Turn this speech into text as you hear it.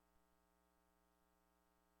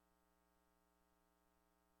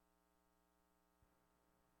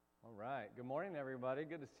right. Good morning, everybody.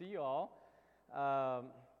 Good to see you all.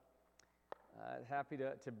 Happy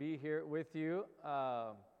to be here with you.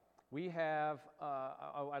 We have,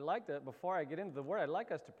 I'd like to, before I get into the Word, I'd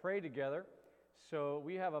like us to pray together. So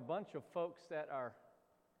we have a bunch of folks that are,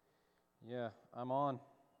 I'm on,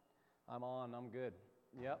 I'm good.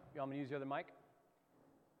 Yep, you want me to use the other mic?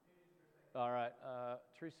 All right,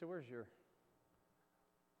 Teresa, where's your,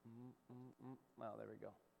 oh, there we go.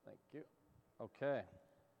 Thank you. Okay.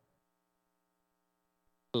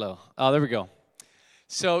 Hello. Oh, there we go.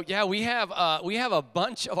 So yeah, we have a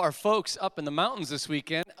bunch of our folks up in the mountains this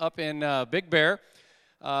weekend, up in Big Bear.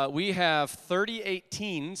 We have 38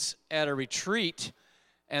 teens at a retreat,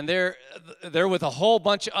 and they're with a whole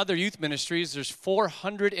bunch of other youth ministries. There's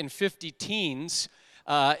 450 teens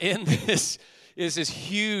in this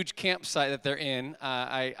huge campsite that they're in.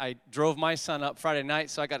 I drove my son up Friday night,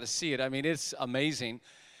 so I got to see it. I mean, it's amazing.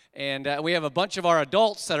 And we have a bunch of our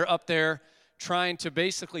adults that are up there trying to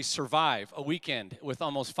basically survive a weekend with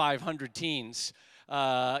almost 500 teens,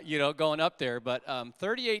 going up there. But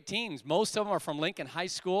 38 teens, most of them are from Lincoln High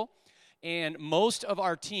School, and most of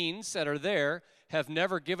our teens that are there have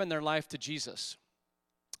never given their life to Jesus.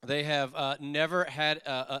 They have never had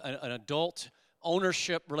an adult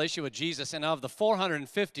ownership relationship with Jesus. And of the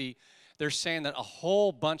 450, they're saying that a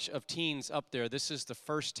whole bunch of teens up there, this is the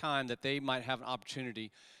first time that they might have an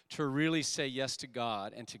opportunity to really say yes to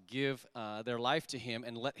God and to give their life to Him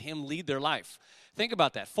and let Him lead their life. Think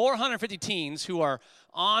about that. 450 teens who are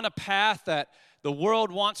on a path that the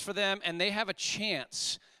world wants for them, and they have a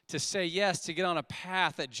chance to say yes, to get on a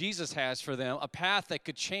path that Jesus has for them, a path that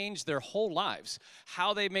could change their whole lives,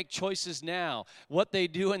 how they make choices now, what they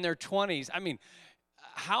do in their 20s. I mean,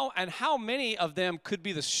 how many of them could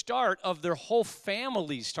be the start of their whole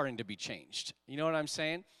families starting to be changed? You know what I'm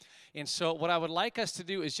saying? And so what I would like us to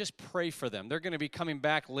do is just pray for them. They're going to be coming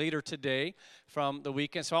back later today from the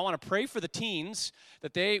weekend. So I want to pray for the teens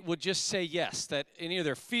that they would just say yes, that any of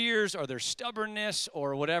their fears or their stubbornness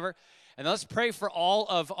or whatever. And let's pray for all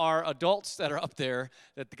of our adults that are up there,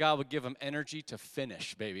 that God would give them energy to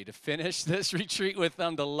finish this retreat with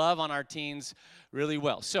them, to love on our teens really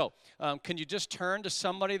well. So can you just turn to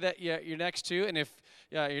somebody that you're next to, and if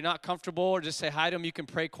you're not comfortable, or just say hi to them, you can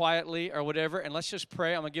pray quietly or whatever, and let's just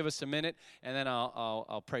pray. I'm going to give us a minute, and then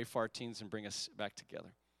I'll pray for our teens and bring us back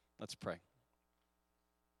together. Let's pray.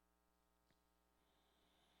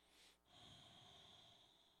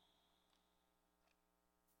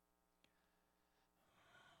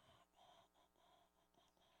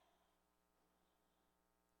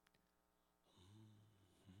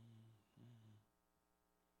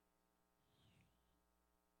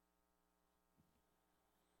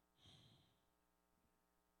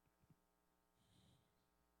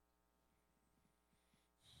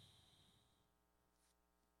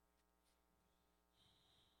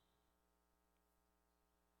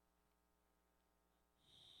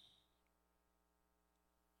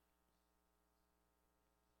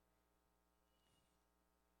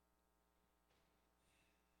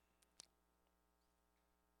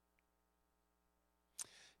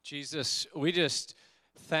 Jesus, we just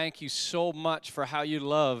thank you so much for how you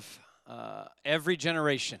love every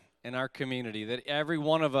generation in our community, that every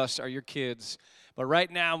one of us are your kids. But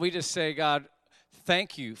right now, we just say, God,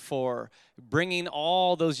 thank you for bringing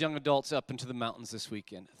all those young adults up into the mountains this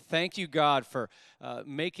weekend. Thank you, God, for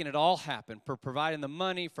making it all happen, for providing the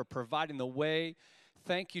money, for providing the way.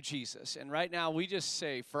 Thank you, Jesus. And right now, we just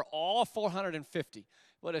say for all 450,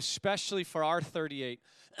 but especially for our 38,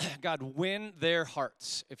 God, win their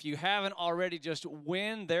hearts. If you haven't already, just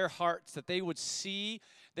win their hearts, that they would see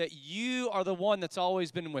that you are the one that's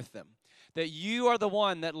always been with them, that you are the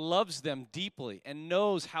one that loves them deeply and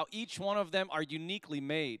knows how each one of them are uniquely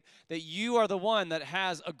made, that you are the one that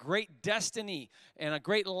has a great destiny and a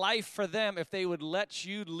great life for them if they would let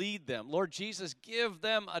you lead them. Lord Jesus, give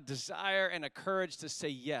them a desire and a courage to say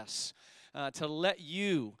yes, to let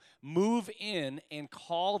you move in and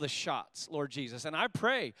call the shots, Lord Jesus. And I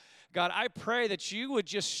pray, God, I pray that you would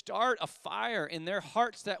just start a fire in their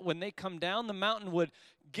hearts, that when they come down the mountain would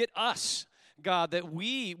get us, God, that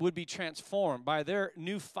we would be transformed by their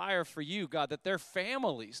new fire for you, God, that their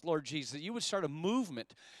families, Lord Jesus, that you would start a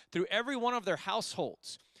movement through every one of their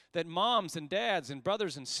households, that moms and dads and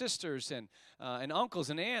brothers and sisters and uncles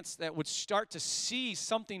and aunts that would start to see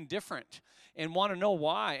something different and want to know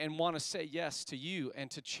why and want to say yes to you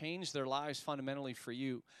and to change their lives fundamentally for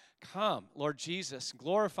you. Come, Lord Jesus,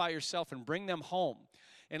 glorify yourself and bring them home.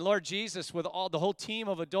 And Lord Jesus, with all the whole team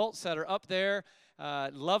of adults that are up there,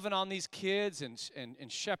 loving on these kids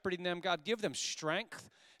and shepherding them. God, give them strength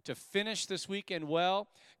to finish this weekend well.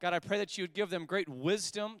 God, I pray that you would give them great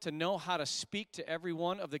wisdom to know how to speak to every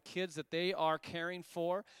one of the kids that they are caring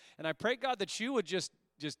for. And I pray, God, that you would just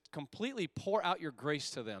completely pour out your grace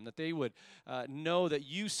to them, that they would know that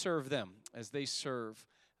you serve them as they serve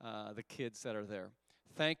the kids that are there.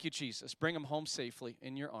 Thank you, Jesus. Bring them home safely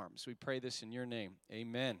in your arms. We pray this in your name.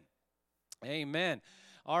 Amen. Amen.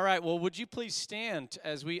 All right, well, would you please stand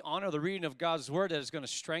as we honor the reading of God's word that is going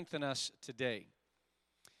to strengthen us today.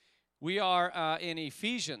 We are in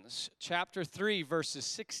Ephesians chapter 3, verses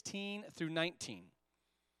 16 through 19.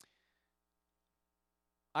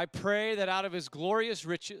 I pray that out of his glorious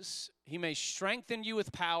riches he may strengthen you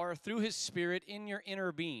with power through his Spirit in your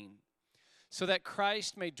inner being, so that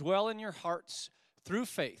Christ may dwell in your hearts through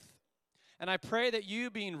faith. And I pray that you,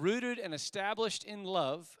 being rooted and established in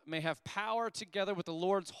love, may have power together with the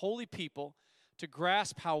Lord's holy people to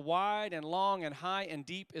grasp how wide and long and high and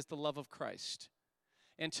deep is the love of Christ,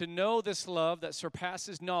 and to know this love that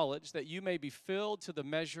surpasses knowledge, that you may be filled to the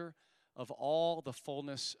measure of all the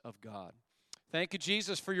fullness of God. Thank you,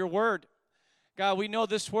 Jesus, for your word. God, we know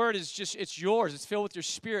this word is it's yours. It's filled with your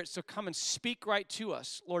Spirit, so come and speak right to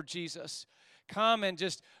us, Lord Jesus. Come and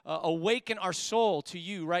just awaken our soul to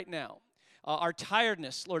you right now. Our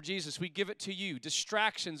tiredness, Lord Jesus, we give it to you.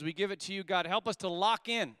 Distractions, we give it to you, God. Help us to lock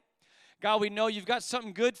in. God, we know you've got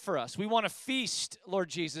something good for us. We want to feast, Lord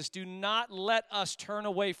Jesus. Do not let us turn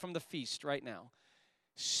away from the feast right now.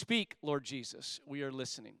 Speak, Lord Jesus. We are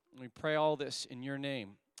listening. We pray all this in your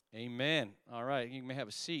name. Amen. All right, you may have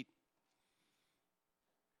a seat.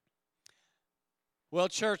 Well,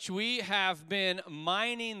 church, we have been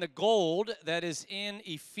mining the gold that is in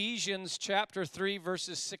Ephesians chapter 3,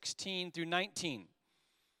 verses 16 through 19.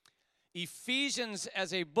 Ephesians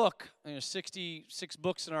as a book, there's 66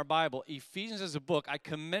 books in our Bible. Ephesians as a book, I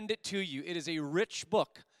commend it to you. It is a rich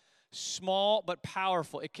book, small but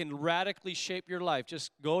powerful. It can radically shape your life.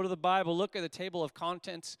 Just go to the Bible, look at the table of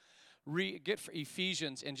contents, get for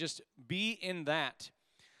Ephesians, and just be in that.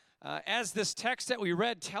 As this text that we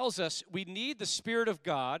read tells us, we need the Spirit of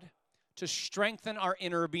God to strengthen our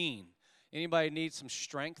inner being. Anybody need some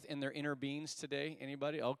strength in their inner beings today?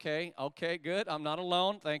 Anybody? Okay, good. I'm not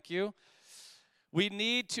alone. Thank you. We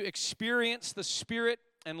need to experience the Spirit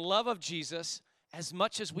and love of Jesus as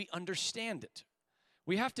much as we understand it.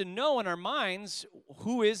 We have to know in our minds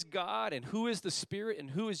who is God and who is the Spirit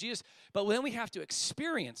and who is Jesus, but then we have to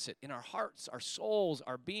experience it in our hearts, our souls,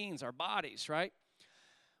 our beings, our bodies, right?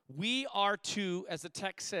 We are to, as the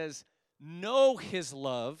text says, know his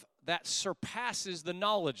love that surpasses the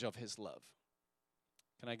knowledge of his love.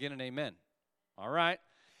 Can I get an amen? All right.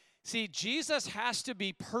 See, Jesus has to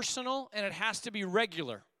be personal and it has to be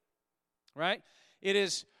regular, right? It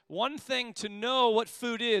is one thing to know what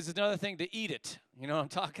food is, another thing to eat it. You know what I'm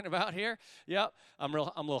talking about here? Yep. I'm a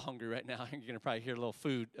little hungry right now. You're going to probably hear a little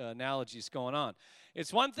food analogies going on.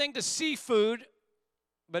 It's one thing to see food,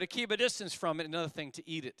 but to keep a distance from it, another thing to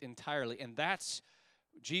eat it entirely. And that's,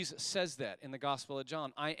 Jesus says that in the Gospel of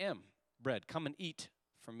John. I am bread. Come and eat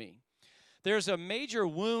from me. There's a major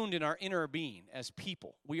wound in our inner being as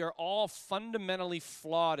people. We are all fundamentally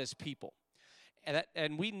flawed as people.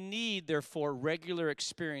 And we need, therefore, regular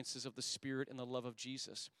experiences of the Spirit and the love of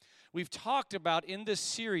Jesus. We've talked about in this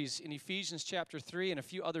series in Ephesians chapter 3 and a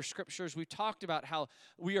few other scriptures, we've talked about how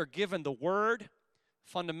we are given the Word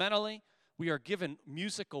fundamentally. We are given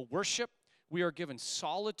musical worship. We are given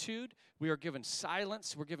solitude. We are given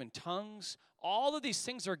silence. We're given tongues. All of these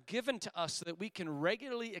things are given to us so that we can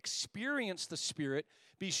regularly experience the Spirit,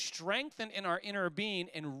 be strengthened in our inner being,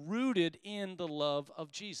 and rooted in the love of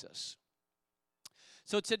Jesus.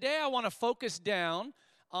 So today I want to focus down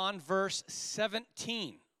on verse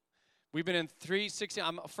 17. We've been in 3:16.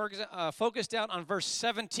 I'm focused down on verse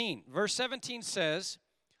 17. Verse 17 says,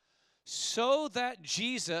 so that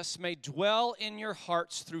Jesus may dwell in your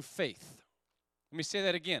hearts through faith. Let me say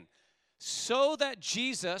that again. So that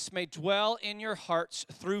Jesus may dwell in your hearts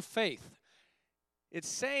through faith. It's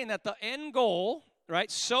saying that the end goal, right,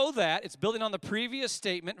 so that, it's building on the previous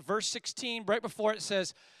statement, verse 16, right before it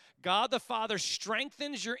says, God the Father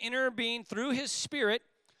strengthens your inner being through his Spirit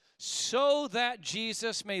so that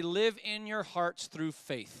Jesus may live in your hearts through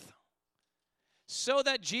faith. So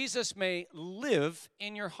that Jesus may live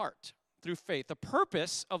in your heart through faith. The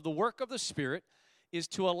purpose of the work of the Spirit is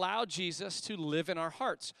to allow Jesus to live in our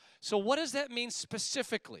hearts. So what does that mean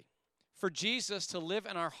specifically for Jesus to live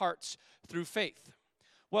in our hearts through faith?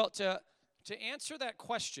 Well, to answer that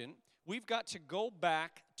question, we've got to go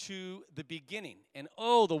back to the beginning. And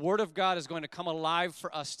the Word of God is going to come alive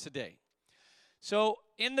for us today. So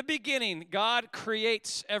in the beginning, God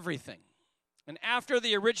creates everything. And after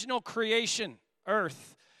the original creation,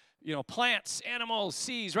 earth, plants, animals,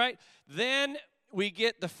 seas, right? Then we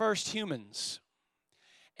get the first humans.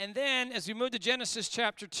 And then as we move to Genesis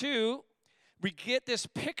chapter 2, we get this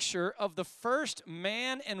picture of the first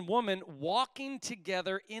man and woman walking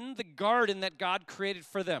together in the garden that God created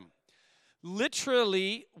for them.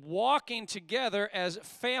 Literally walking together as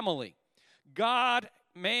family. God,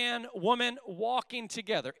 man, woman, walking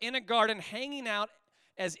together in a garden, hanging out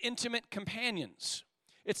as intimate companions.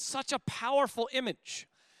 It's such a powerful image.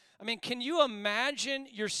 I mean, can you imagine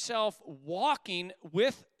yourself walking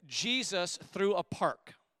with Jesus through a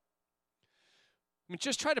park? I mean,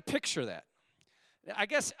 just try to picture that.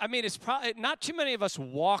 It's probably not too many of us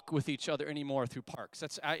walk with each other anymore through parks.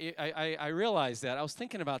 I realize that. I was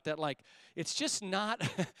thinking about that. Like, it's just not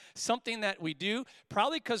something that we do,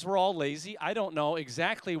 probably because we're all lazy. I don't know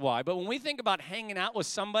exactly why. But when we think about hanging out with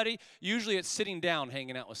somebody, usually it's sitting down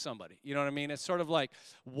hanging out with somebody. You know what I mean? It's sort of like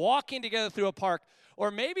walking together through a park.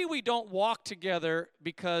 Or maybe we don't walk together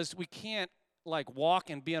because we can't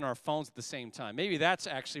walk and be on our phones at the same time. Maybe that's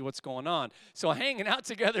actually what's going on. So hanging out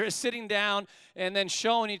together is sitting down and then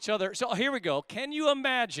showing each other. So here we go. Can you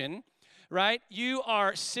imagine, right? You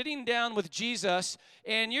are sitting down with Jesus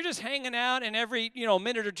and you're just hanging out, and every,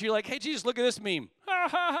 minute or two you're like, hey, Jesus, look at this meme.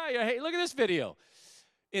 Hey, look at this video.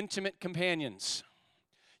 Intimate companions.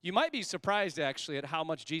 You might be surprised actually at how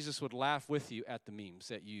much Jesus would laugh with you at the memes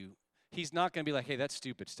that He's not going to be like, hey, that's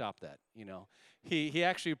stupid, stop that, He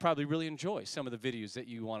actually probably really enjoys some of the videos that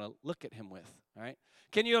you want to look at him with, all right?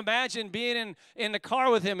 Can you imagine being in the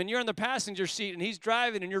car with him and you're in the passenger seat and he's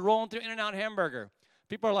driving and you're rolling through In-N-Out Hamburger?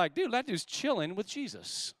 People are like, dude, that dude's chilling with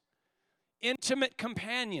Jesus. Intimate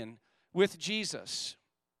companion with Jesus.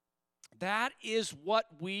 That is what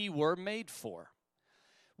we were made for.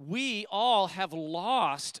 We all have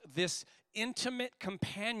lost this intimate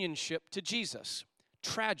companionship to Jesus,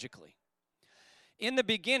 tragically. In the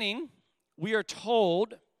beginning, we are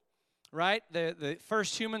told, right, the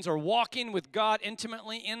first humans are walking with God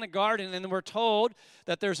intimately in the garden, and then we're told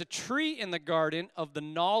that there's a tree in the garden of the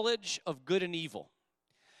knowledge of good and evil.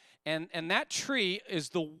 And that tree is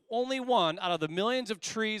the only one out of the millions of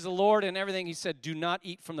trees, the Lord and everything, he said, do not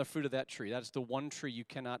eat from the fruit of that tree. That is the one tree you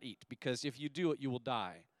cannot eat, because if you do it, you will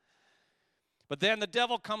die. But then the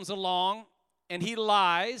devil comes along, and he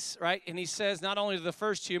lies, right? And he says not only to the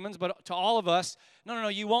first humans, but to all of us, no,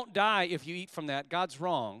 you won't die if you eat from that. God's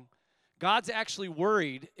wrong. God's actually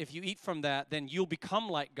worried if you eat from that, then you'll become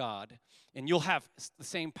like God, and you'll have the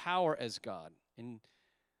same power as God. And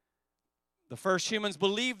the first humans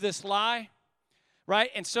believed this lie, right?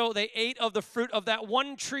 And so they ate of the fruit of that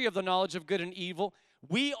one tree of the knowledge of good and evil.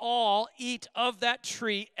 We all eat of that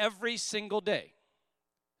tree every single day.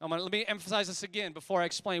 Let me emphasize this again before I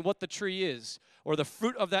explain what the tree is, or the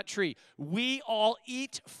fruit of that tree. We all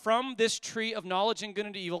eat from this tree of knowledge and good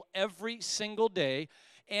and evil every single day,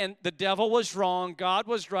 and the devil was wrong, God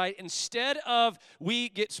was right. Instead of we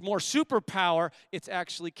get more superpower, it's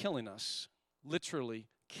actually killing us, literally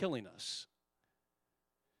killing us.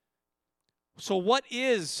 So what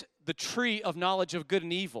is the tree of knowledge of good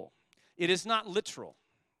and evil? It is not literal.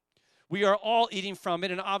 We are all eating from it,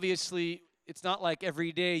 and obviously it's not like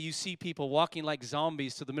every day you see people walking like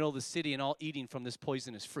zombies to the middle of the city and all eating from this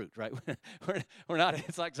poisonous fruit, right? We're not,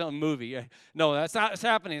 it's like some movie. No, that's not what's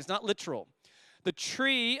happening. It's not literal. The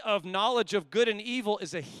tree of knowledge of good and evil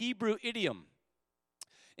is a Hebrew idiom.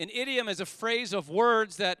 An idiom is a phrase of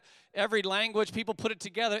words that every language, people put it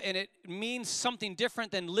together, and it means something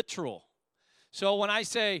different than literal. So when I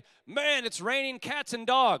say, man, it's raining cats and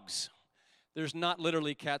dogs, there's not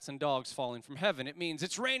literally cats and dogs falling from heaven. It means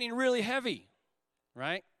it's raining really heavy,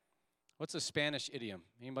 right? What's a Spanish idiom?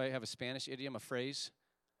 Anybody have a Spanish idiom, a phrase?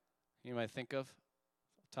 Anybody think of?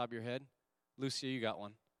 Top of your head? Lucia, you got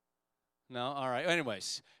one. No? All right.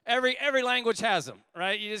 Anyways, every language has them,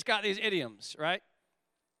 right? You just got these idioms, right?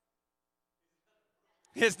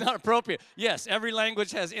 It's not appropriate. Yes, every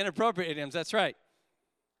language has inappropriate idioms. That's right.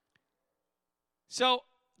 So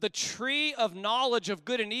the tree of knowledge of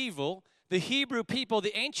good and evil, the Hebrew people,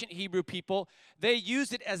 the ancient Hebrew people, they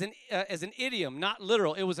used it as an idiom, not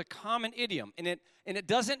literal. It was a common idiom, and it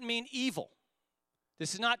doesn't mean evil.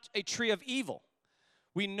 This is not a tree of evil.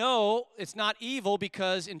 We know it's not evil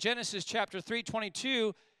because in Genesis chapter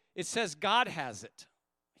 3:22, it says God has it.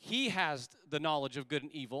 He has the knowledge of good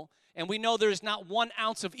and evil, and we know there's not 1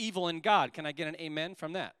 ounce of evil in God. Can I get an amen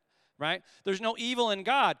from that? Right? There's no evil in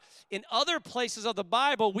God. In other places of the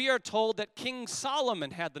Bible, we are told that King Solomon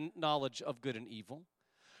had the knowledge of good and evil.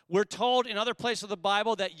 We're told in other places of the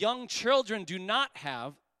Bible that young children do not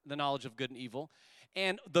have the knowledge of good and evil.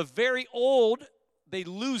 And the very old, they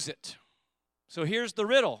lose it. So here's the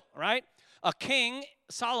riddle, right? A king,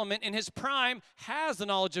 Solomon, in his prime, has the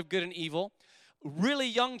knowledge of good and evil. Really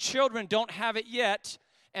young children don't have it yet,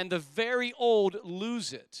 and the very old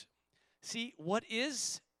lose it. See, what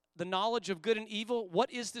is the knowledge of good and evil?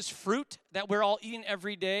 What is this fruit that we're all eating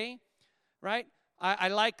every day, right? I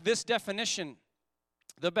like this definition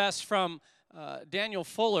the best from Daniel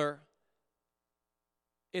Fuller.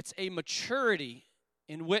 It's a maturity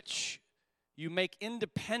in which you make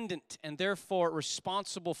independent and therefore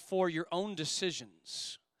responsible for your own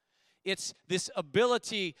decisions. It's this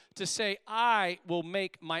ability to say, I will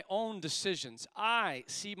make my own decisions. I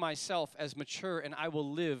see myself as mature, and I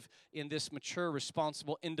will live in this mature,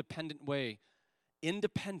 responsible, independent way.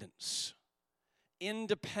 Independence.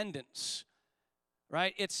 Independence.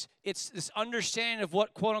 Right? It's this understanding of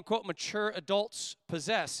what, quote-unquote, mature adults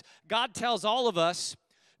possess. God tells all of us,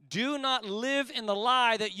 do not live in the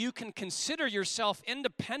lie that you can consider yourself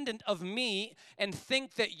independent of me and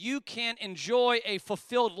think that you can enjoy a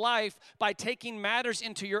fulfilled life by taking matters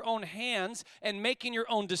into your own hands and making your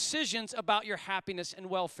own decisions about your happiness and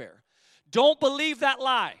welfare. Don't believe that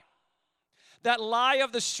lie. That lie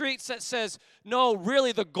of the streets that says, no,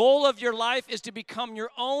 really, the goal of your life is to become your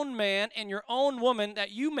own man and your own woman,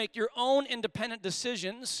 that you make your own independent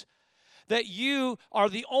decisions, that you are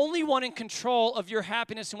the only one in control of your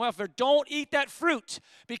happiness and welfare. Don't eat that fruit,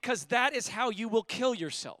 because that is how you will kill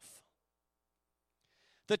yourself.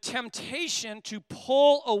 The temptation to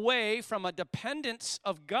pull away from a dependence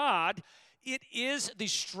of God, it is the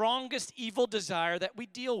strongest evil desire that we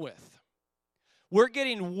deal with. We're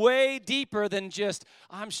getting way deeper than just,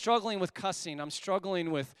 I'm struggling with cussing, I'm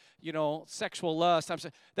struggling with, sexual lust.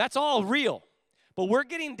 That's all real. But we're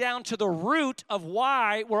getting down to the root of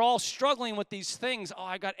why we're all struggling with these things. Oh,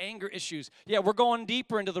 I got anger issues. Yeah, we're going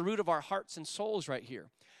deeper into the root of our hearts and souls right here.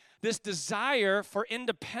 This desire for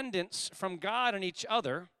independence from God and each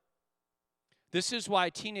other, this is why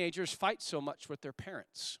teenagers fight so much with their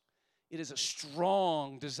parents. It is a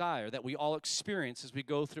strong desire that we all experience as we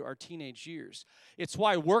go through our teenage years. It's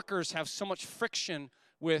why workers have so much friction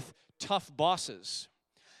with tough bosses.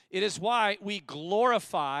 It is why we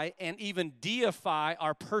glorify and even deify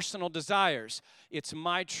our personal desires. It's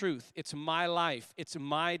my truth. It's my life. It's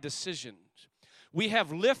my decisions. We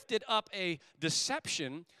have lifted up a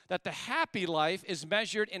deception that the happy life is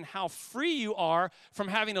measured in how free you are from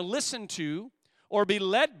having to listen to or be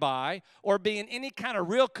led by or be in any kind of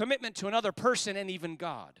real commitment to another person and even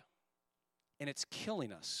God. And it's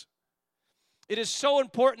killing us. It is so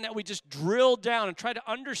important that we just drill down and try to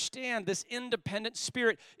understand this independent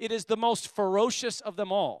spirit. It is the most ferocious of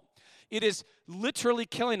them all. It is literally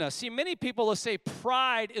killing us. See, many people will say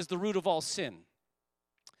pride is the root of all sin.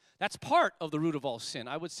 That's part of the root of all sin.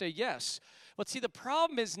 I would say yes. But see, the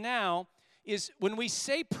problem is now is when we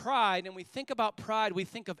say pride and we think about pride, we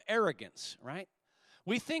think of arrogance, right?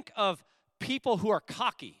 We think of people who are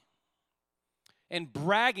cocky and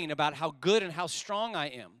bragging about how good and how strong I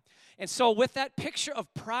am. And so with that picture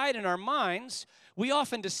of pride in our minds, we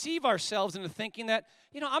often deceive ourselves into thinking that,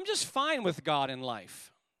 I'm just fine with God in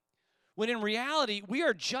life. When in reality, we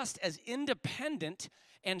are just as independent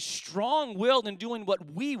and strong-willed in doing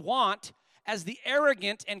what we want as the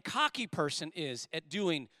arrogant and cocky person is at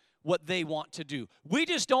doing what they want to do. We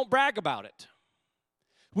just don't brag about it.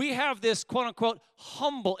 We have this, quote-unquote,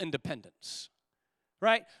 humble independence,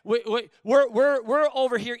 right? We're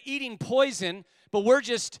over here eating poison, but we're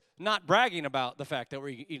just not bragging about the fact that we're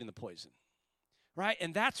eating the poison, right?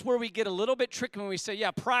 And that's where we get a little bit tricky when we say,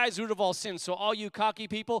 yeah, pride's root of all sin, so all you cocky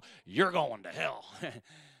people, you're going to hell.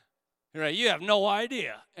 Right? You have no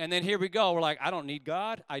idea. And then here we go. We're like, I don't need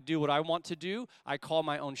God. I do what I want to do. I call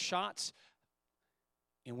my own shots.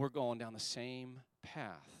 And we're going down the same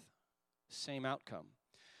path, same outcome.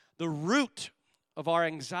 The root of our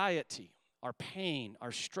anxiety, our pain,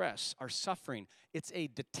 our stress, our suffering, it's a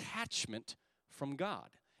detachment from God,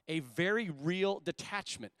 a very real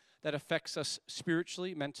detachment that affects us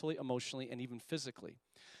spiritually, mentally, emotionally, and even physically.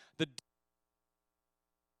 The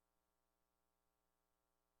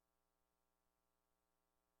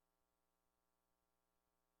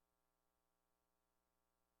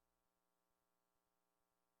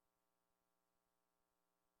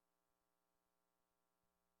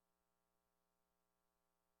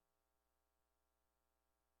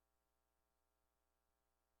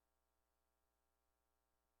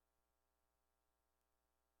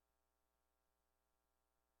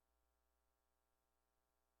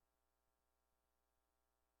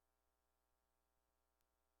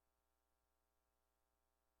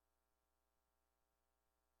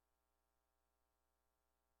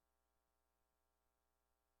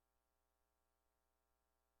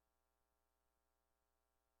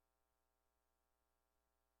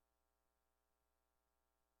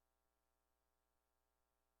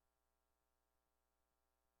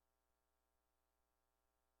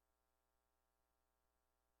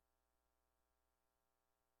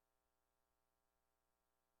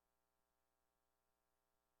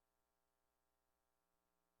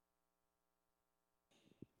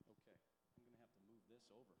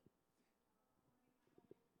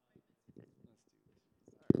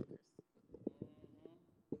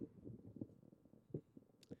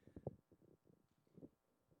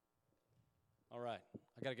right.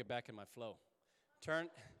 I got to get back in my flow. Turn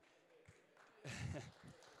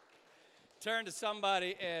to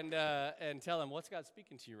somebody and tell them, what's God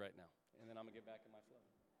speaking to you right now? And then I'm going to get back in my flow.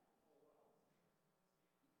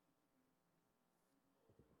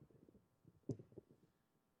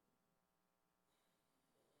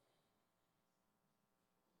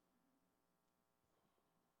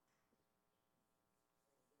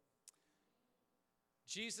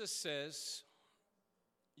 Jesus says,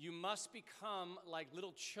 you must become like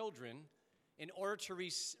little children in order to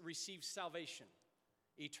receive salvation,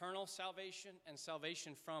 eternal salvation and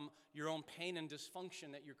salvation from your own pain and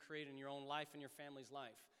dysfunction that you're creating in your own life and your family's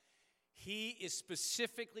life. He is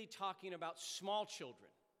specifically talking about small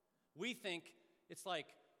children. We think it's like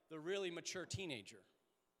the really mature teenager.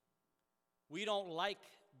 We don't like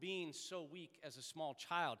being so weak as a small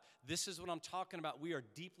child. This is what I'm talking about. We are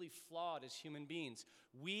deeply flawed as human beings.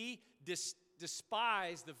 We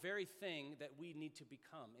despise the very thing that we need to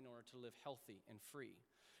become in order to live healthy and free.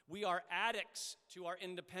 We are addicts to our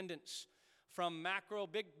independence. From macro,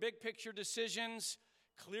 big picture decisions,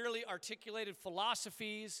 clearly articulated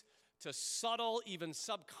philosophies, to subtle, even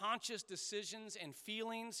subconscious decisions and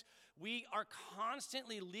feelings, we are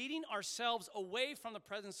constantly leading ourselves away from the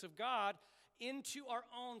presence of God into our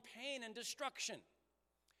own pain and destruction.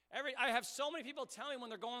 I have so many people tell me when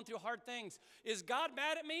they're going through hard things, is God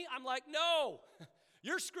mad at me? I'm like, no,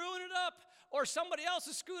 you're screwing it up, or somebody else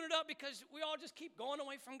is screwing it up because we all just keep going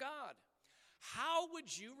away from God. How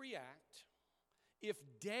would you react if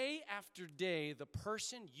day after day the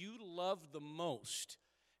person you love the most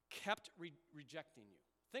kept rejecting you?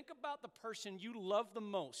 Think about the person you love the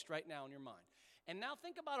most right now in your mind. And now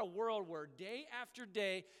think about a world where day after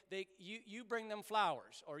day, you bring them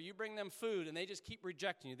flowers or you bring them food and they just keep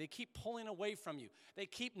rejecting you. They keep pulling away from you. They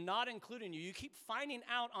keep not including you. You keep finding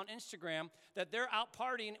out on Instagram that they're out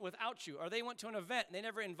partying without you, or they went to an event and they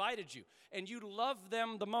never invited you, and you love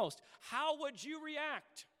them the most. How would you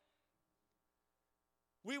react?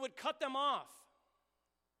 We would cut them off.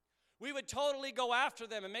 We would totally go after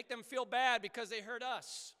them and make them feel bad because they hurt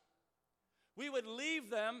us. We would leave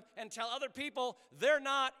them and tell other people they're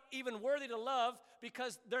not even worthy to love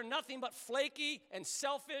because they're nothing but flaky and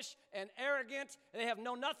selfish and arrogant, and they have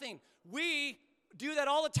nothing. We do that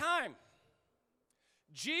all the time.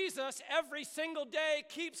 Jesus, every single day,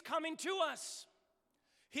 keeps coming to us.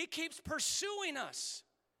 He keeps pursuing us.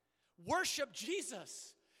 Worship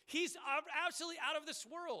Jesus. He's absolutely out of this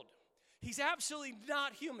world. He's absolutely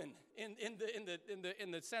not human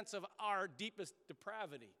in the sense of our deepest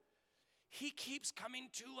depravity. He keeps coming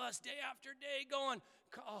to us day after day going,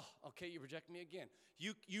 oh, okay, you reject me again.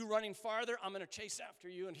 You running farther, I'm going to chase after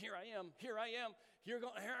you, and here I am. You're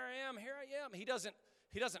going, here I am. He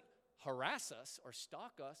doesn't harass us or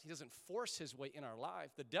stalk us. He doesn't force his way in our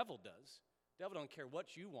life. The devil does. The devil don't care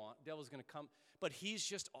what you want. The devil's going to come, but he's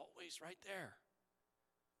just always right there.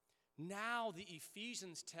 Now the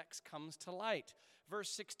Ephesians text comes to light. Verse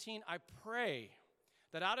 16, I pray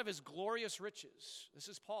that out of his glorious riches, this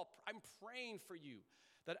is Paul, I'm praying for you,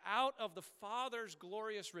 that out of the Father's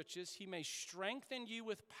glorious riches, he may strengthen you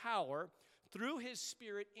with power through his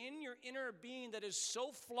Spirit in your inner being that is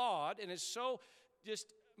so flawed and is so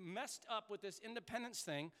just messed up with this independence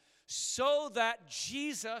thing, so that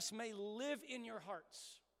Jesus may live in your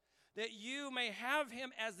hearts, that you may have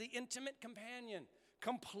him as the intimate companion,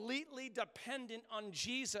 completely dependent on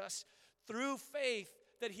Jesus through faith,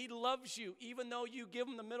 that he loves you, even though you give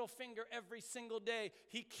him the middle finger every single day.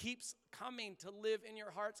 He keeps coming to live in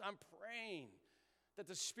your hearts. I'm praying that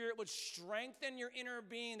the Spirit would strengthen your inner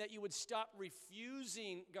being, that you would stop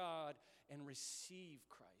refusing God and receive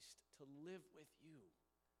Christ to live with you.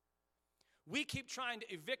 We keep trying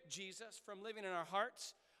to evict Jesus from living in our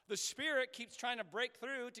hearts. The Spirit keeps trying to break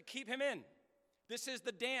through to keep him in. This is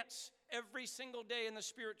the dance every single day in the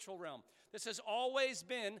spiritual realm. This has always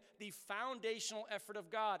been the foundational effort of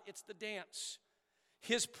God. It's the dance.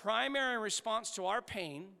 His primary response to our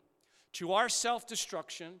pain, to our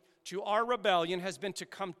self-destruction, to our rebellion has been to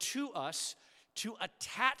come to us, to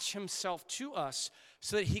attach himself to us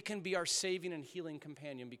so that he can be our saving and healing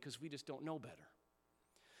companion, because we just don't know better.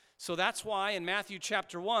 So that's why in Matthew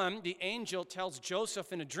chapter 1, the angel tells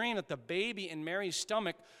Joseph in a dream that the baby in Mary's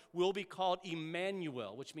stomach will be called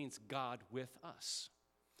Emmanuel, which means God with us.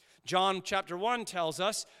 John chapter 1 tells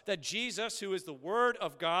us that Jesus, who is the Word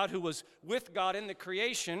of God, who was with God in the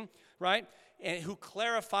creation, right, and who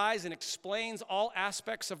clarifies and explains all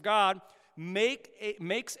aspects of God,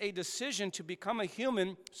 makes a decision to become a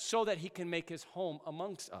human so that he can make his home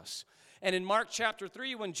amongst us. And in Mark chapter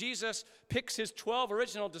 3, when Jesus picks his 12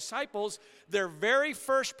 original disciples, their very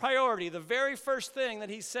first priority, the very first thing that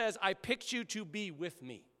he says, I picked you to be with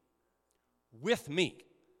me. With me.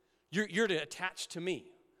 You're to attach to me.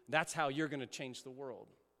 That's how you're going to change the world.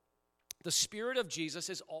 The Spirit of Jesus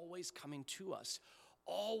is always coming to us.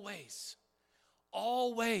 Always.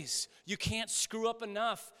 Always. You can't screw up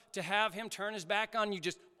enough to have him turn his back on you.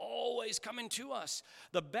 Just always coming to us.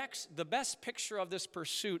 The best picture of this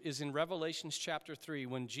pursuit is in Revelation chapter 3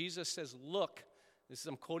 when Jesus says, look,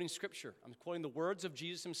 I'm quoting scripture. I'm quoting the words of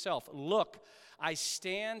Jesus himself. Look, I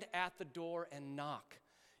stand at the door and knock.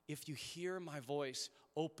 If you hear my voice,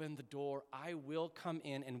 open the door. I will come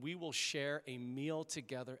in and we will share a meal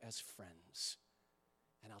together as friends.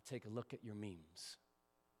 And I'll take a look at your memes.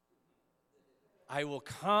 I will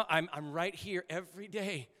come. I'm right here every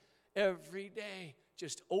day.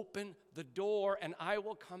 Just open the door and I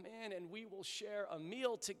will come in and we will share a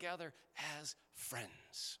meal together as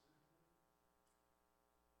friends.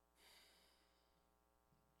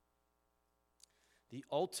 The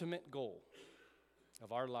ultimate goal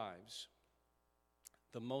of our lives,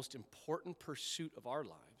 the most important pursuit of our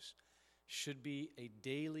lives, should be a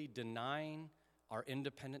daily denying our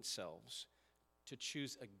independent selves to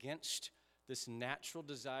choose against this natural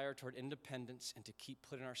desire toward independence and to keep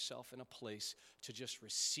putting ourselves in a place to just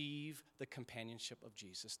receive the companionship of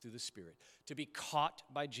Jesus through the Spirit, to be caught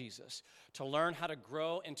by Jesus, to learn how to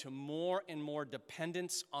grow into more and more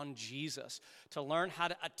dependence on Jesus, to learn how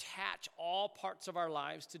to attach all parts of our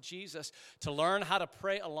lives to Jesus, to learn how to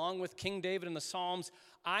pray along with King David in the Psalms.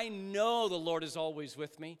 I know the Lord is always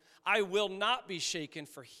with me. I will not be shaken,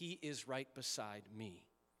 for he is right beside me.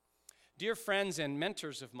 Dear friends and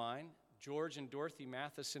mentors of mine, George and Dorothy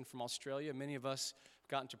Matheson from Australia. Many of us have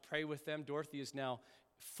gotten to pray with them. Dorothy is now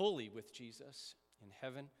fully with Jesus in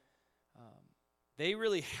heaven. They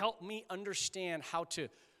really helped me understand how to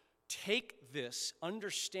take this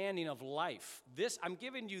understanding of life. I'm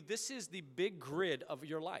giving you, this is the big grid of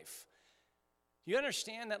your life. You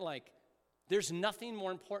understand that, there's nothing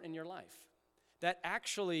more important in your life. That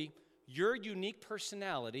actually, your unique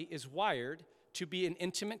personality is wired to be an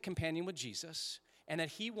intimate companion with Jesus, and that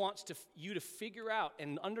he wants you to figure out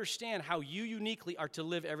and understand how you uniquely are to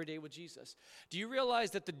live every day with Jesus. Do you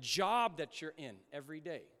realize that the job that you're in every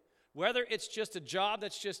day, whether it's just a job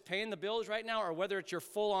that's just paying the bills right now or whether it's your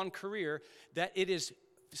full-on career, that it is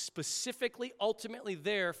specifically, ultimately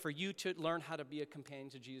there for you to learn how to be a companion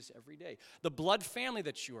to Jesus every day. The blood family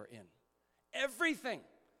that you are in, everything,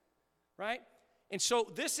 right? And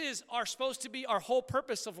so this is supposed to be our whole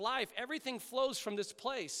purpose of life. Everything flows from this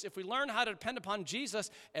place. If we learn how to depend upon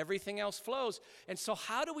Jesus, everything else flows. And so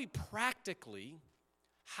how do we practically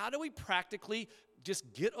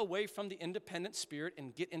just get away from the independent spirit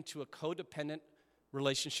and get into a codependent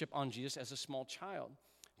relationship on Jesus as a small child?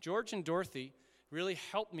 George and Dorothy really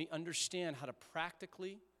helped me understand how to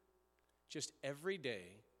practically, just every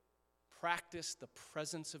day, practice the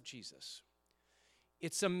presence of Jesus.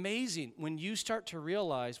 It's amazing when you start to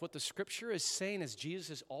realize what the scripture is saying is Jesus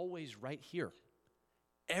is always right here.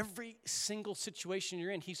 Every single situation you're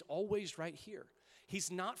in, he's always right here. He's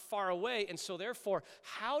not far away, and so therefore,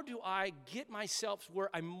 how do I get myself where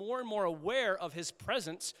I'm more and more aware of his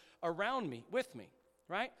presence around me, with me,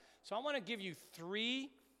 right? So I want to give you three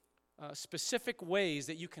specific ways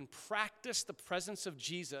that you can practice the presence of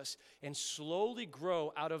Jesus and slowly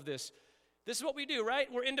grow out of this. This is what we do,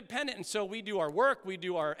 right? We're independent, and so we do our work, we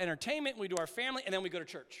do our entertainment, we do our family, and then we go to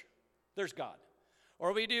church. There's God.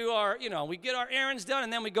 Or we do we get our errands done,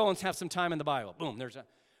 and then we go and have some time in the Bible. Boom,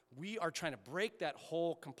 we are trying to break that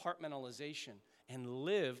whole compartmentalization and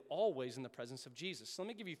live always in the presence of Jesus. So let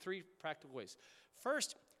me give you three practical ways.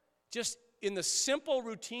 First, just in the simple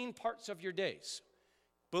routine parts of your days,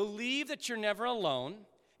 believe that you're never alone,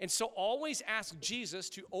 and so always ask Jesus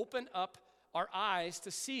to open up our eyes to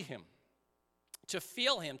see him, to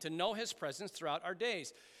feel him, to know his presence throughout our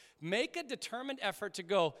days. Make a determined effort to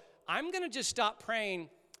go, I'm going to just stop praying,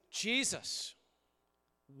 Jesus,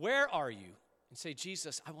 where are you? And say,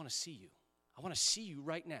 Jesus, I want to see you. I want to see you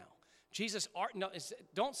right now. Jesus,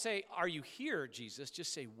 don't say, are you here, Jesus?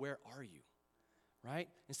 Just say, where are you? Right?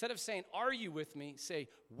 Instead of saying, are you with me? Say,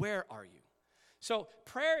 where are you? So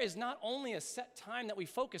prayer is not only a set time that we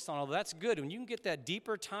focus on, although that's good. When you can get that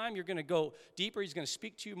deeper time, you're going to go deeper. He's going to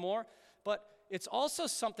speak to you more. But it's also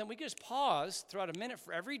something we can just pause throughout a minute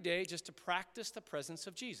for every day just to practice the presence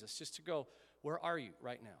of Jesus, just to go, where are you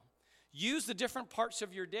right now? Use the different parts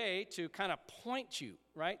of your day to kind of point you,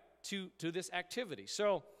 right, to this activity.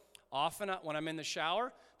 So often when I'm in the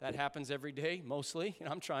shower, that happens every day, mostly.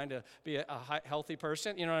 I'm trying to be a healthy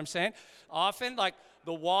person, you know what I'm saying? Often,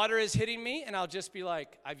 the water is hitting me, and I'll just be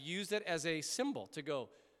like, I've used it as a symbol to go,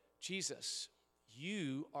 Jesus,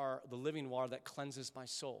 you are the living water that cleanses my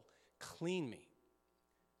soul. Clean me,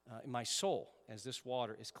 my soul, as this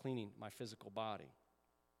water is cleaning my physical body.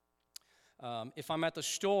 If I'm at the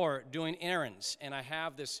store doing errands and I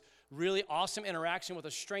have this really awesome interaction with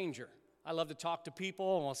a stranger, I love to talk to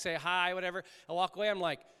people and I'll say hi, whatever. I walk away, I'm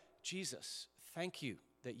like, Jesus, thank you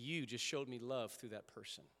that you just showed me love through that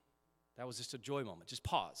person. That was just a joy moment. Just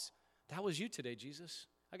pause. That was you today, Jesus.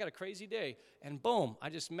 I got a crazy day, and boom, I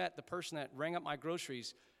just met the person that rang up my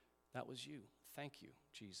groceries. That was you. Thank you,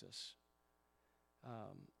 Jesus.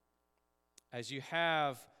 As you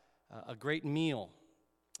have a great meal,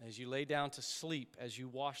 as you lay down to sleep, as you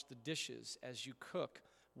wash the dishes, as you cook,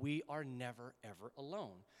 we are never, ever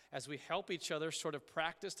alone. As we help each other sort of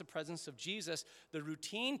practice the presence of Jesus, the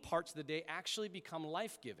routine parts of the day actually become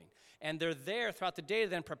life-giving. And they're there throughout the day to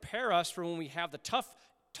then prepare us for when we have the tough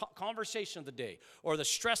conversation of the day or the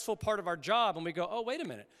stressful part of our job, and we go, oh, wait a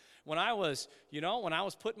minute. When I was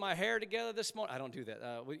putting my hair together this morning, I don't do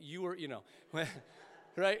that. You were,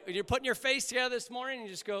 right? When you're putting your face together this morning, you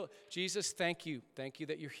just go, Jesus, thank you. Thank you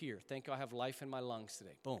that you're here. Thank you I have life in my lungs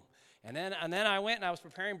today. Boom. And then I went and I was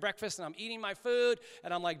preparing breakfast and I'm eating my food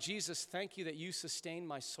and I'm like, Jesus, thank you that you sustain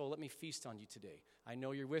my soul. Let me feast on you today. I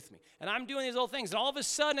know you're with me. And I'm doing these little things. And all of a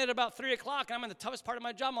sudden at about 3 o'clock, and I'm in the toughest part of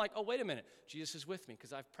my job, I'm like, oh, wait a minute. Jesus is with me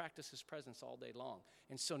because I've practiced his presence all day long.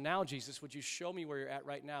 And so now, Jesus, would you show me where you're at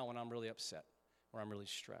right now when I'm really upset, where I'm really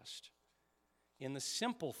stressed? In the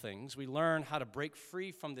simple things, we learn how to break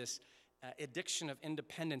free from this addiction of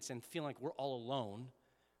independence and feeling like we're all alone,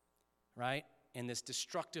 right? And this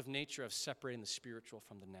destructive nature of separating the spiritual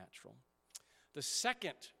from the natural. The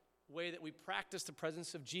second way that we practice the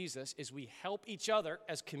presence of Jesus is we help each other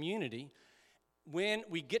as community when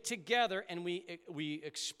we get together and we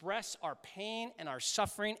express our pain and our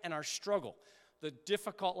suffering and our struggle. The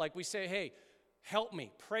difficult, like we say, hey, help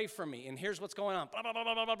me, pray for me, and here's what's going on, blah, blah, blah,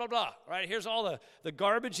 blah, blah, blah, blah, right? Here's all the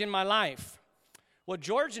garbage in my life. What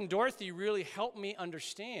George and Dorothy really helped me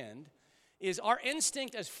understand is our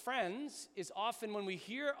instinct as friends is often when we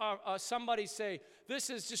hear somebody say, this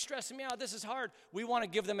is just stressing me out, this is hard, we want to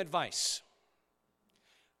give them advice.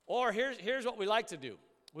 Or here's what we like to do.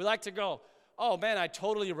 We like to go, oh man, I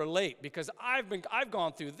totally relate because I've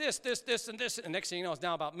gone through this, and this, and next thing you know, it's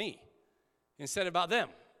now about me instead of about them,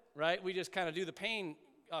 right? We just kind of do the pain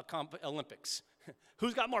Olympics.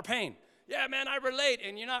 Who's got more pain? Yeah, man, I relate,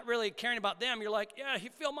 and you're not really caring about them. You're like, yeah, you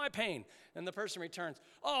feel my pain. And the person returns,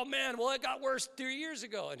 oh, man, well, it got worse 3 years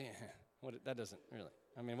ago. And that doesn't really,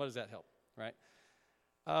 what does that help, right?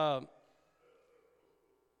 All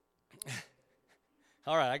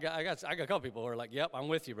right, I got a couple people who are like, yep, I'm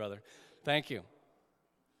with you, brother. Thank you.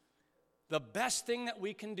 The best thing that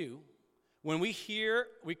we can do when we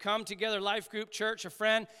come together, life group, church, a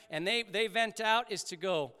friend, and they vent out is to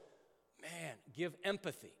go, man, give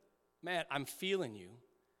empathy. Man, I'm feeling you.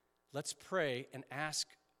 Let's pray and ask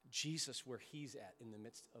Jesus where he's at in the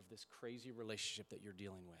midst of this crazy relationship that you're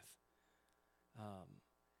dealing with.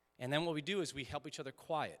 And then what we do is we help each other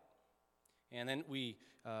quiet. And then we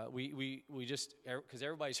just, because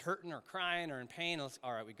everybody's hurting or crying or in pain,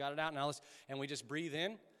 all right, we got it out now, and we just breathe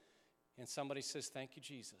in. And somebody says, thank you,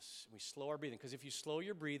 Jesus. We slow our breathing. Because if you slow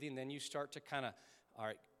your breathing, then you start to kind of, all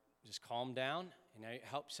right, just calm down. And now you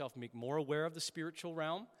help yourself make more aware of the spiritual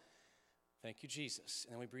realm. Thank you, Jesus.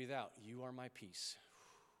 And then we breathe out. You are my peace.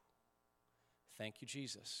 Thank you,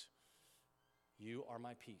 Jesus. You are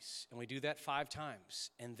my peace. And we do that 5 times.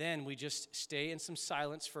 And then we just stay in some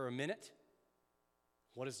silence for a minute.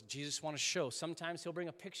 What does Jesus want to show? Sometimes he'll bring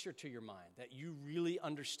a picture to your mind that you really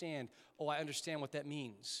understand. Oh, I understand what that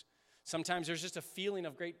means. Sometimes there's just a feeling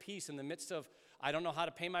of great peace in the midst of, I don't know how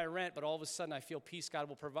to pay my rent, but all of a sudden I feel peace God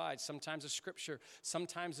will provide. Sometimes a scripture.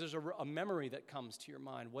 Sometimes there's a memory that comes to your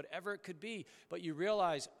mind, whatever it could be. But you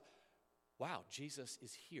realize, wow, Jesus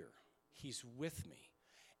is here. He's with me.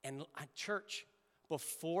 And church,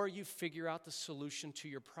 before you figure out the solution to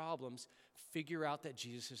your problems, figure out that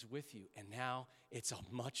Jesus is with you. And now it's a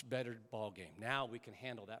much better ball game. Now we can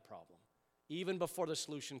handle that problem. Even before the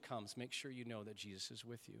solution comes, make sure you know that Jesus is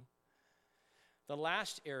with you. The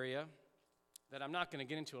last area that I'm not going to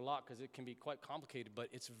get into a lot because it can be quite complicated, but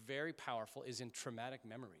it's very powerful, is in traumatic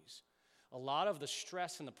memories. A lot of the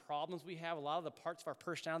stress and the problems we have, a lot of the parts of our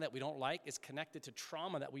personality that we don't like is connected to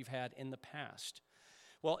trauma that we've had in the past.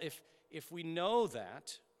 Well, if we know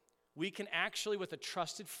that, we can actually, with a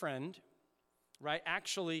trusted friend, right,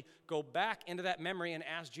 actually go back into that memory and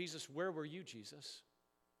ask Jesus, where were you, Jesus?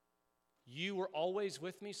 You were always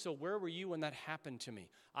with me, so where were you when that happened to me?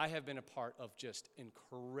 I have been a part of just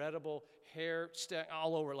incredible hair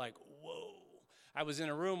all over, like, whoa. I was in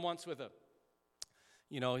a room once with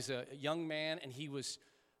he's a young man, and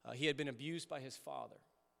he had been abused by his father.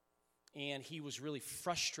 And he was really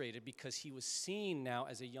frustrated because he was seen now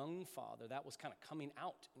as a young father. That was kind of coming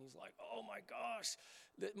out. And he's like, oh my gosh,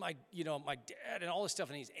 my dad and all this stuff.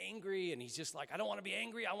 And he's angry, and he's just like, I don't want to be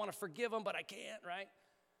angry. I want to forgive him, but I can't, right?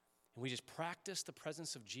 And we just practiced the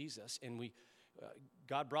presence of Jesus. And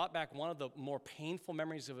God brought back one of the more painful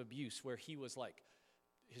memories of abuse, where he was like,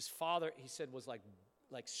 his father, he said, was like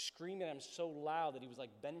screaming at him so loud that he was like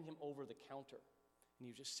bending him over the counter. And he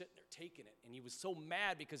was just sitting there taking it. And he was so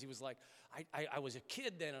mad because he was like, I was a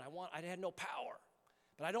kid then, and I had no power.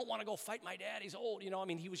 But I don't want to go fight my dad. He's old.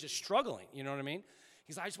 He was just struggling. You know what I mean?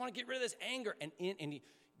 He's like, I just want to get rid of this anger. And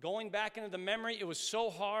going back into the memory, it was so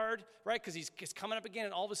hard, right? Because he's coming up again.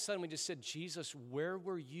 And all of a sudden, we just said, Jesus, where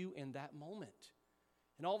were you in that moment?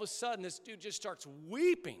 And all of a sudden, this dude just starts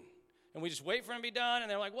weeping. And we just wait for him to be done. And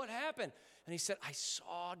they're like, what happened? And he said, I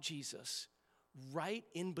saw Jesus right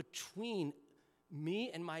in between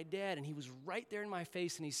me and my dad, and he was right there in my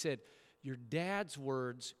face, and he said, your dad's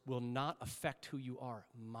words will not affect who you are.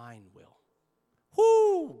 Mine will.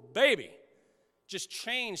 Whoo, baby. Just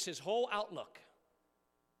changed his whole outlook.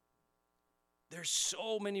 There's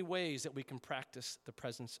so many ways that we can practice the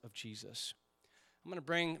presence of Jesus. I'm going to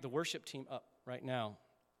bring the worship team up right now.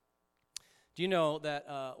 Do you know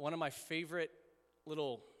that one of my favorite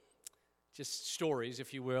little just stories,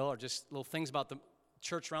 if you will, or just little things about the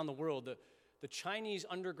church around the world, the Chinese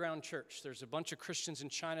underground church, there's a bunch of Christians in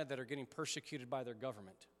China that are getting persecuted by their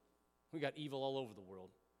government. We got evil all over the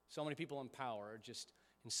world. So many people in power are just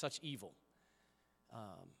in such evil.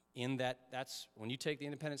 That's when you take the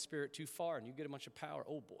independent spirit too far and you get a bunch of power,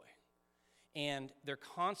 oh boy. And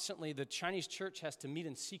the Chinese church has to meet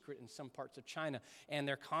in secret in some parts of China. And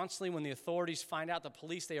they're constantly, when the authorities find out, the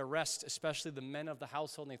police, they arrest, especially the men of the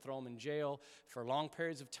household, and they throw them in jail for long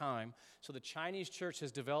periods of time. So the Chinese church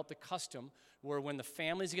has developed a custom where when the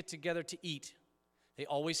families get together to eat, they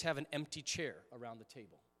always have an empty chair around the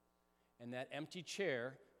table. And that empty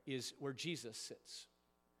chair is where Jesus sits.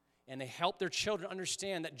 And they help their children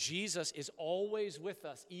understand that Jesus is always with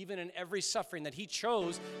us, even in every suffering, that he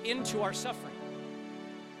chose into our suffering.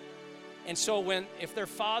 And so if their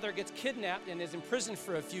father gets kidnapped and is in prison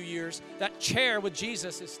for a few years, that chair with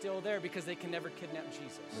Jesus is still there because they can never kidnap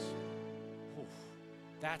Jesus. Oof.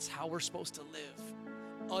 That's how we're supposed to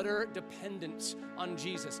live. Utter dependence on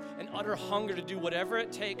Jesus, an utter hunger to do whatever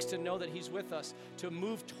it takes to know that he's with us, to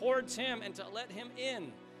move towards him and to let him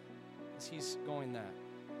in as he's going that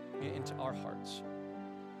into our hearts.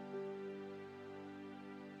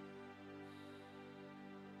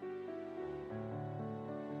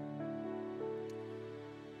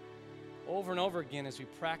 Over and over again, as we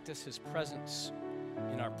practice his presence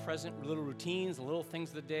in our present little routines, the little things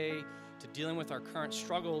of the day, to dealing with our current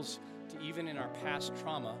struggles, to even in our past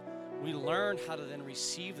trauma, we learn how to then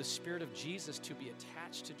receive the Spirit of Jesus, to be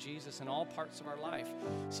attached to Jesus in all parts of our life.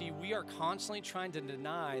 See, we are constantly trying to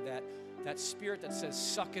deny that spirit that says,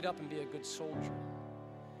 suck it up and be a good soldier.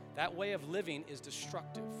 That way of living is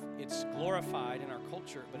destructive. It's glorified in our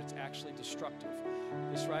culture, but it's actually destructive.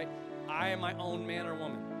 That's right. I am my own man or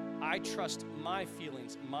woman. I trust my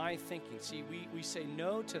feelings, my thinking. See, we say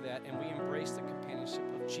no to that, and we embrace the companionship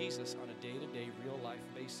of Jesus on a day-to-day, real-life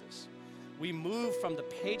basis. We move from the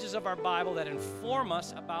pages of our Bible that inform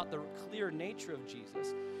us about the clear nature of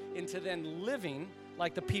Jesus into then living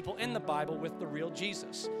like the people in the Bible with the real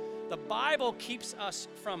Jesus. The Bible keeps us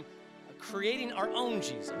from creating our own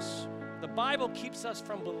Jesus. The Bible keeps us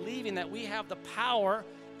from believing that we have the power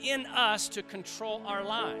in us to control our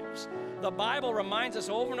lives. The Bible reminds us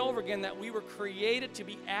over and over again that we were created to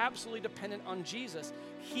be absolutely dependent on Jesus.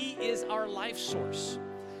 He is our life source.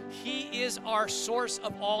 He is our source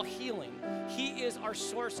of all healing. He is our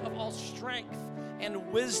source of all strength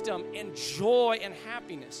and wisdom and joy and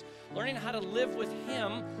happiness. Learning how to live with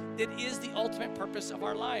him, it is the ultimate purpose of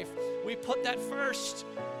our life. We put that first,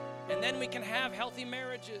 and then we can have healthy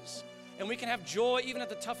marriages, and we can have joy even at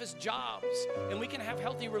the toughest jobs, and we can have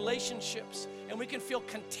healthy relationships, and we can feel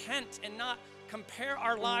content and not compare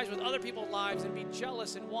our lives with other people's lives and be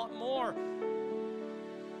jealous and want more.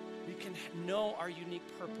 We can know our unique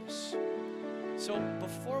purpose. So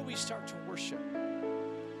before we start to worship,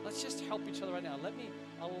 let's just help each other right now.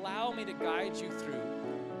 Allow me to guide you through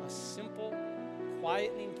a simple,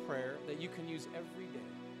 quietening prayer that you can use every day.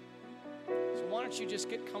 So why don't you just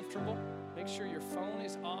get comfortable? Make sure your phone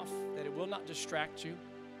is off, that it will not distract you.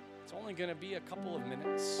 It's only going to be a couple of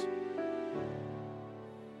minutes.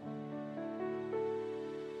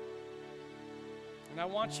 And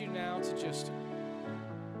I want you now to just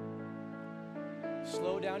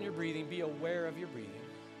slow down your breathing. Be aware of your breathing.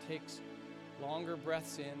 Take longer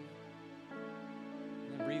breaths in,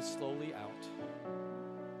 and then breathe slowly out.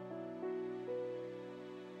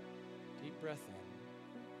 Deep breath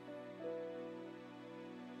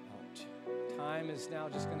in. Out. Time is now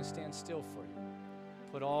just going to stand still for you.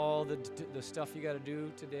 Put all the stuff you got to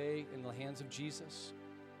do today in the hands of Jesus.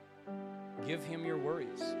 Give him your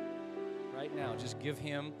worries right now. Just give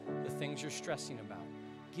him the things you're stressing about.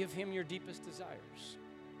 Give him your deepest desires,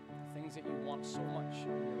 the things that you want so much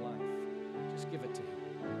in your life. Just give it to him.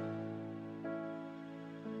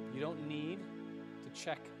 You don't need to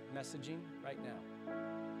check messaging right now.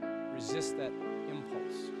 Resist that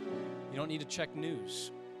impulse. You don't need to check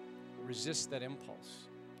news. Resist that impulse.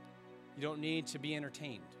 You don't need to be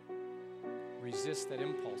entertained. Resist that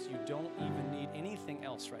impulse. You don't even need anything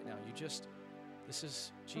else right now. This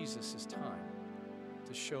is Jesus' time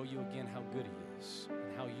to show you again how good he is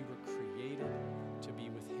and how you were created to be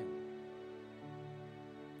with him.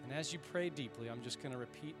 And as you pray deeply, I'm just going to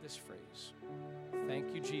repeat this phrase.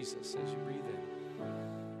 Thank you, Jesus, as you breathe in.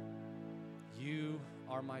 You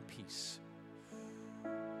are my peace.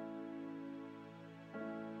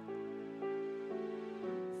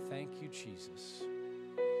 Thank you, Jesus.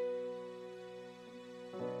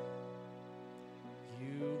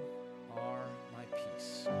 You are my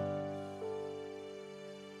peace.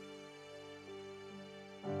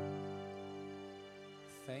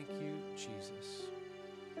 Thank you, Jesus.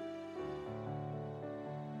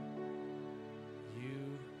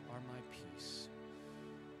 You are my peace.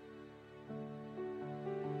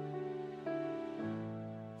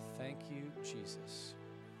 Thank you, Jesus.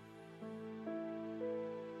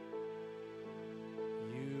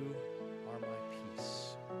 You are my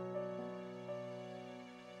peace.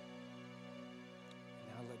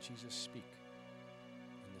 Now let Jesus speak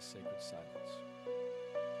in the sacred silence.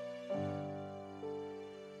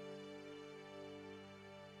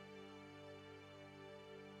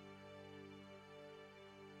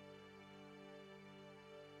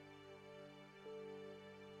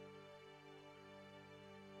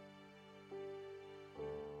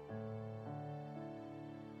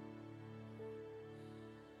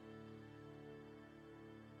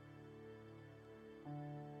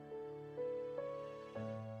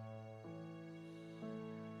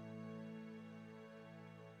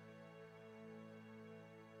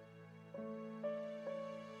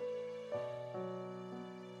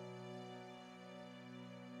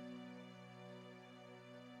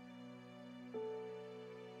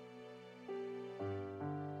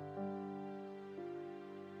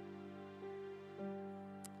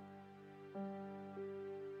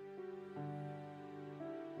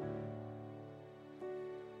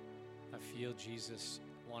 I feel Jesus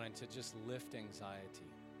wanting to just lift anxiety.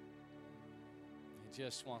 He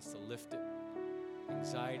just wants to lift it.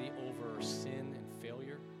 Anxiety over sin and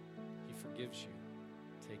failure, he forgives you.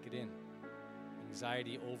 Take it in.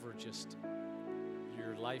 Anxiety over just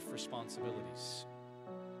your life responsibilities.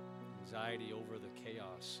 Anxiety over the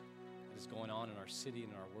chaos that is going on in our city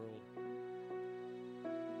and in our world.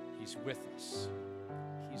 He's with us.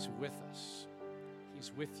 He's with us.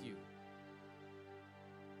 He's with you.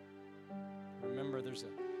 Remember, there's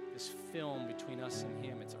this film between us and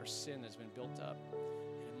him. It's our sin that's been built up.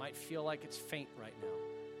 And it might feel like it's faint right now.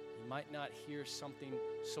 You might not hear something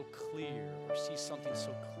so clear or see something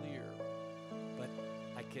so clear. But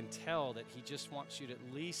I can tell that he just wants you to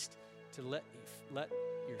at least to let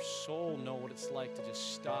your soul know what it's like to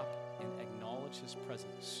just stop and acknowledge his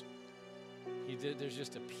presence. There's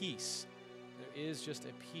just a peace. There is just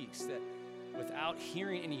a peace that without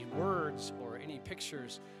hearing any words or any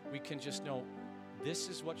pictures, we can just know this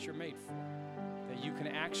is what you're made for. That you can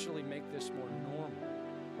actually make this more normal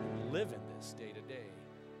and live in this day to day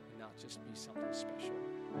and not just be something special.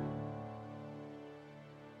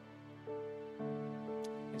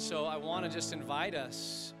 And so I want to just invite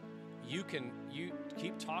us. You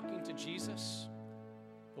keep talking to Jesus,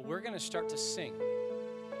 but we're going to start to sing.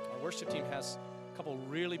 Our worship team has a couple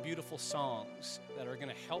really beautiful songs that are going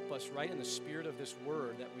to help us right in the spirit of this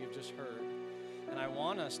word that we have just heard. And I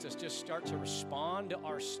want us to just start to respond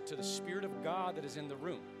to the Spirit of God that is in the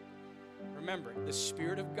room. Remember, the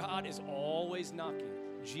Spirit of God is always knocking.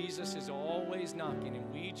 Jesus is always knocking,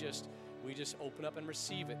 and we just open up and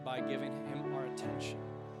receive it by giving him our attention,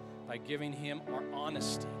 by giving him our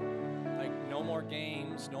honesty. Like no more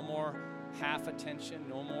games, no more half attention,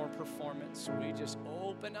 no more performance. We just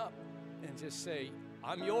open up and just say,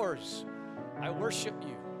 I'm yours. I worship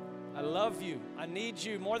you. I love you. I need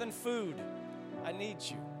you more than food. I need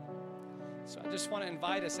you. So I just want to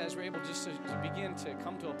invite us as we're able just to begin to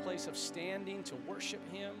come to a place of standing to worship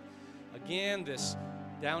him. Again, this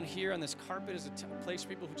down here on this carpet is a place for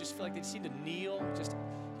people who just feel like they just need to kneel. Just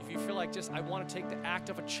if you feel like just I want to take the act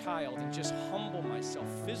of a child and just humble myself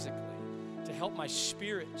physically to help my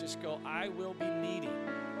spirit just go, I will be needy.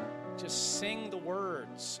 Just sing the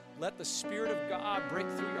words. Let the Spirit of God break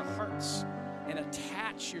through your hearts and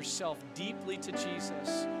attach yourself deeply to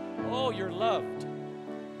Jesus. Oh, you're loved.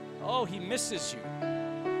 Oh, he misses you.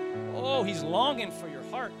 Oh, he's longing for your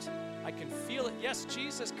heart. I can feel it. Yes,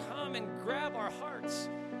 Jesus, come and grab our hearts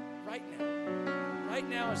right now. Right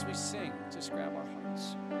now as we sing, just grab our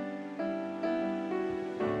hearts.